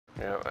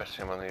Yeah, I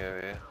see him on the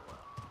UAV.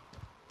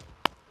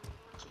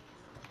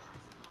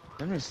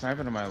 Somebody's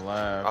sniping to my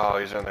left. Oh,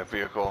 he's in the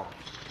vehicle.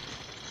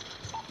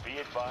 Be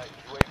advised,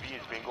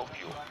 UAV is bingo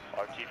fuel.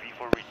 RTB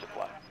for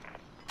resupply.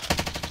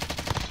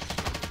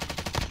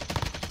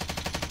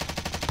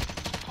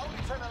 Only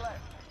turn left.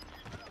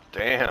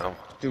 Damn.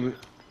 Dude,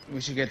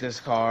 we should get this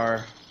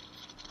car.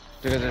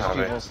 Because there's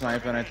people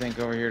sniping, I think,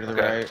 over here to the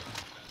right.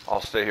 I'll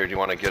stay here. Do you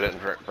want to get it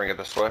and bring it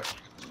this way?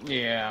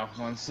 Yeah,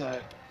 one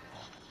sec.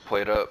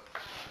 Plate up.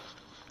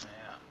 Yeah.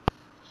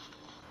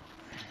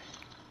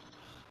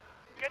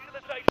 Get to the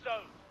safe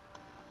zone.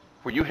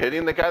 Were you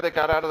hitting the guy that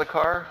got out of the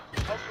car?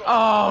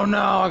 Oh no,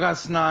 I got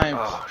sniped.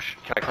 Oh,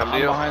 can I come to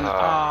you? Behind the...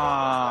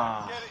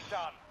 Get it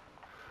done.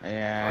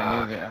 Yeah, I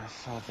knew that. I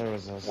thought there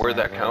was a... Where'd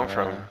that come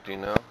from? Do you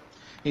know?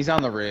 He's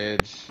on the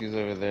ridge. He's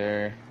over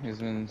there. He's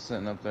been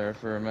sitting up there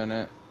for a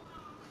minute.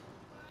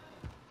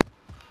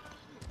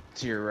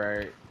 To your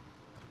right.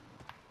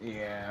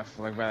 Yeah,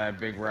 like by that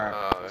big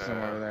rock.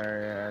 Somewhere over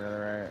there. Yeah, to the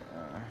right.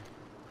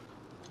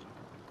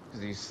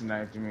 Because he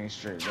sniped me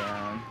straight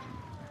down.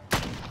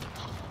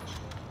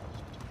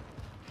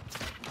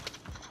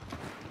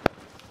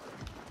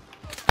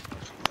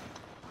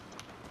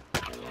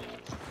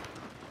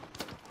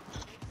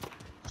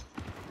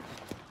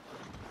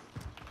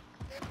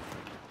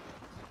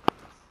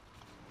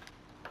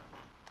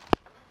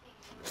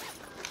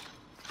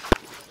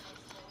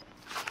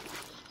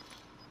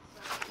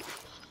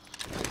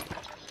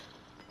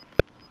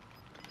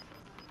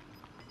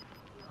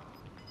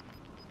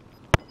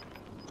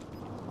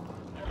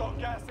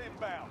 Gas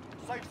inbound.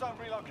 Safe zone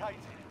relocated.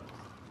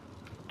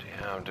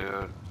 Damn,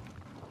 dude.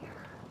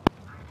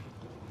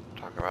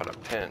 Talk about a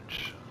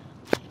pinch.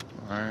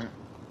 Alright.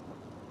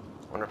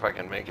 Wonder if I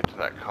can make it to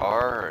that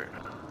car.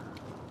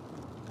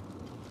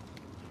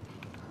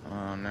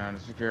 Oh no,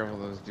 just be careful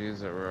of those dudes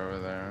that were over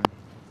there.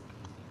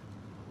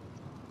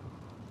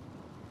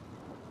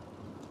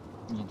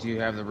 You do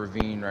have the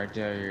ravine right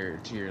there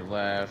to your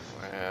left.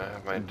 Yeah,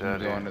 my you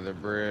can go under the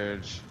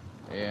bridge.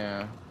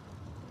 Yeah.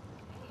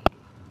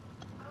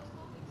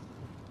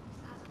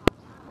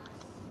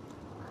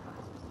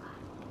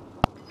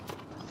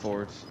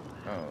 Forts.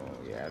 Oh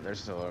yeah, they're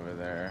still over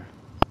there.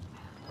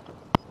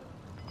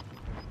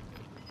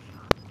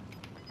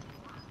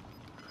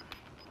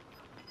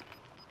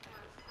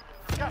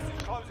 Gas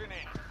is closing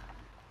in.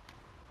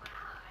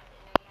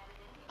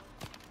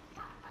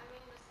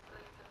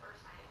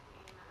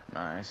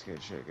 Nice,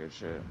 good shit, good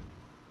shit.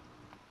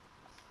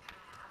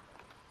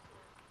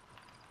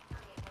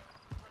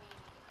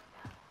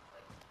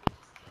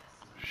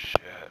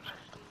 Shit.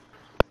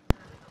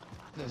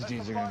 Those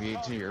dudes are gonna be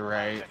to your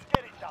right. Let's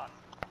get it done.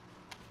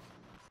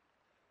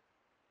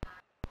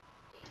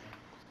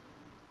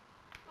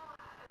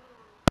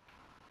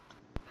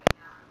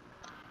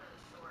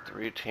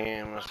 Three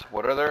teams.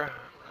 What are there?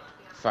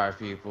 5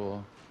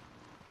 people.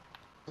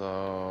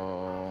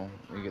 So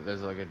we get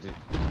there's like a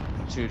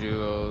 2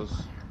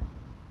 duos.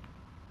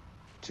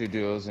 2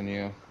 duos and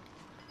you.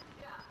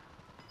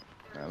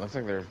 Yeah, it looks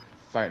like they're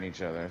fighting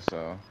each other,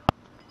 so.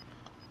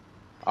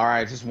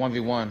 Alright, just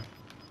 1v1.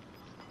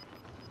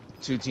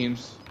 2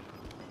 teams.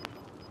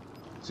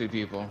 2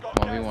 people.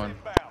 1v1.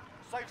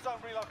 Safe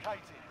zone relocated.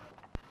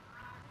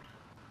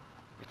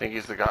 You think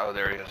he's the guy? Oh,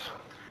 there he is.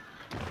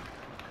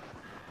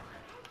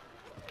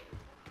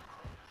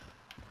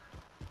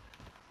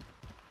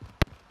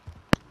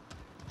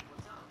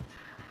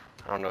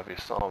 I don't know if he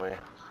saw me.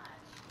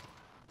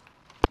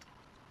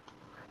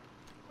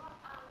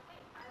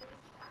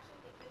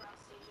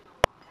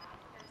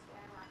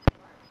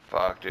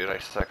 Fuck, dude, I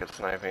suck at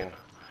sniping.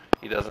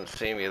 He doesn't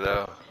see me,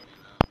 though.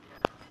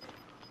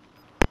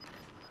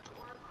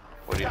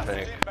 What do you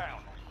think? You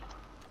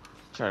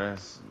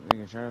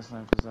can try to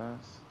snipe his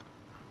ass.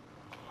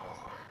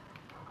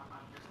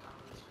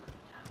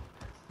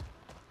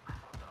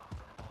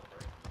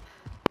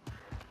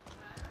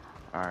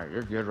 Alright,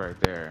 you're good right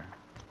there.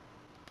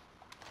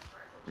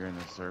 You're in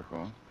the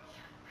circle.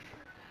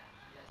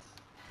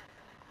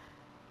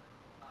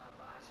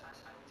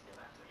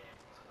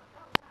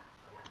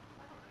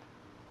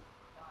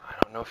 I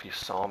don't know if you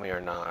saw me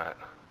or not.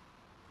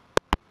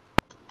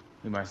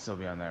 He might still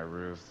be on that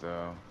roof,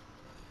 though.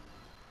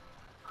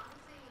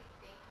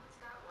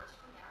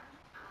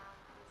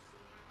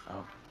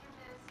 Oh.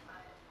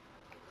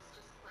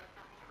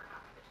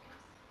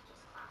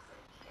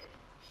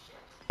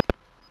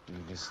 You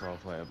just slow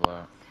play it,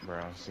 bro.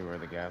 See where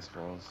the gas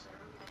pulls.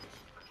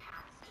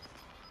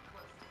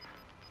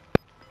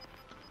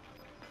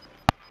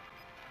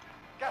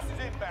 Gas is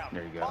inbound.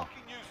 There you go.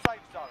 Marking new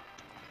safe zone.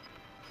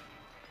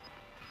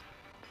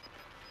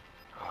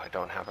 Oh, I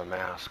don't have a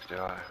mask, do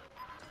I?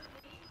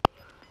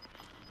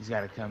 He's got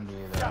to come to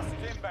you, though. Gas is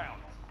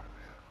inbound.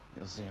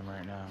 You'll see him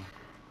right now.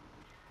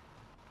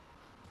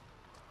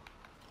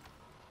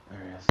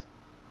 There he is.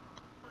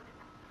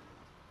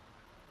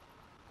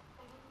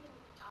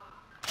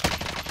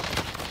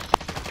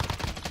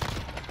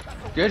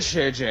 Good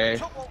shit, Jay.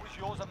 Took what was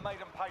yours and made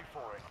them pay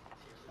for it.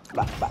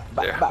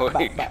 There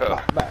we go.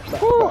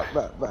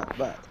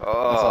 That's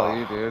all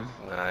you, dude.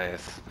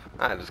 Nice.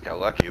 I just got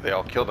lucky. They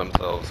all killed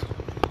themselves.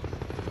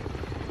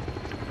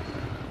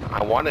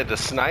 I wanted to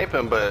snipe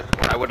him, but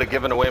I would have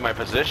given away my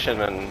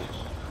position, and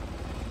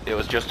it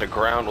was just a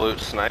ground loot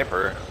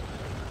sniper.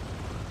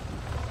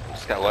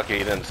 Just got lucky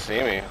he didn't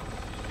see me.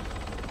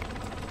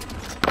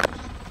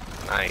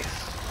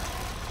 Nice.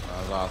 That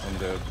was awesome,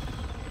 dude.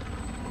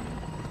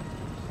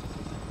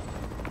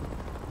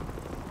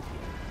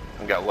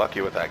 I got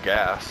lucky with that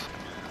gas.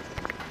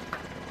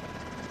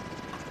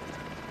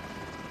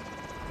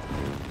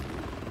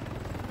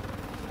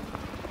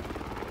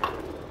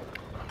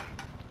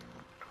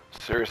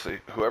 Seriously,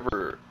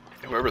 whoever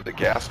the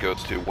gas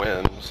goes to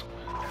wins.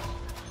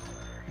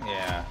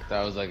 Yeah,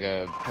 that was like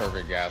a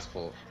perfect gas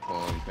pull.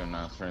 You couldn't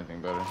ask for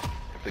anything better.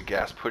 If the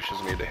gas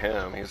pushes me to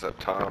him, he's up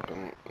top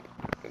and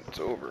it's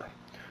over.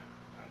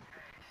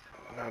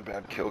 Not a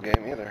bad kill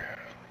game either.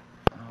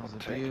 That was a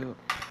Take view.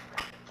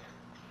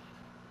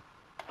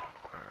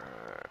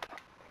 Alright.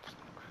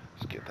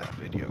 Let's get that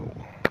video.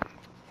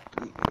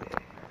 Yeah.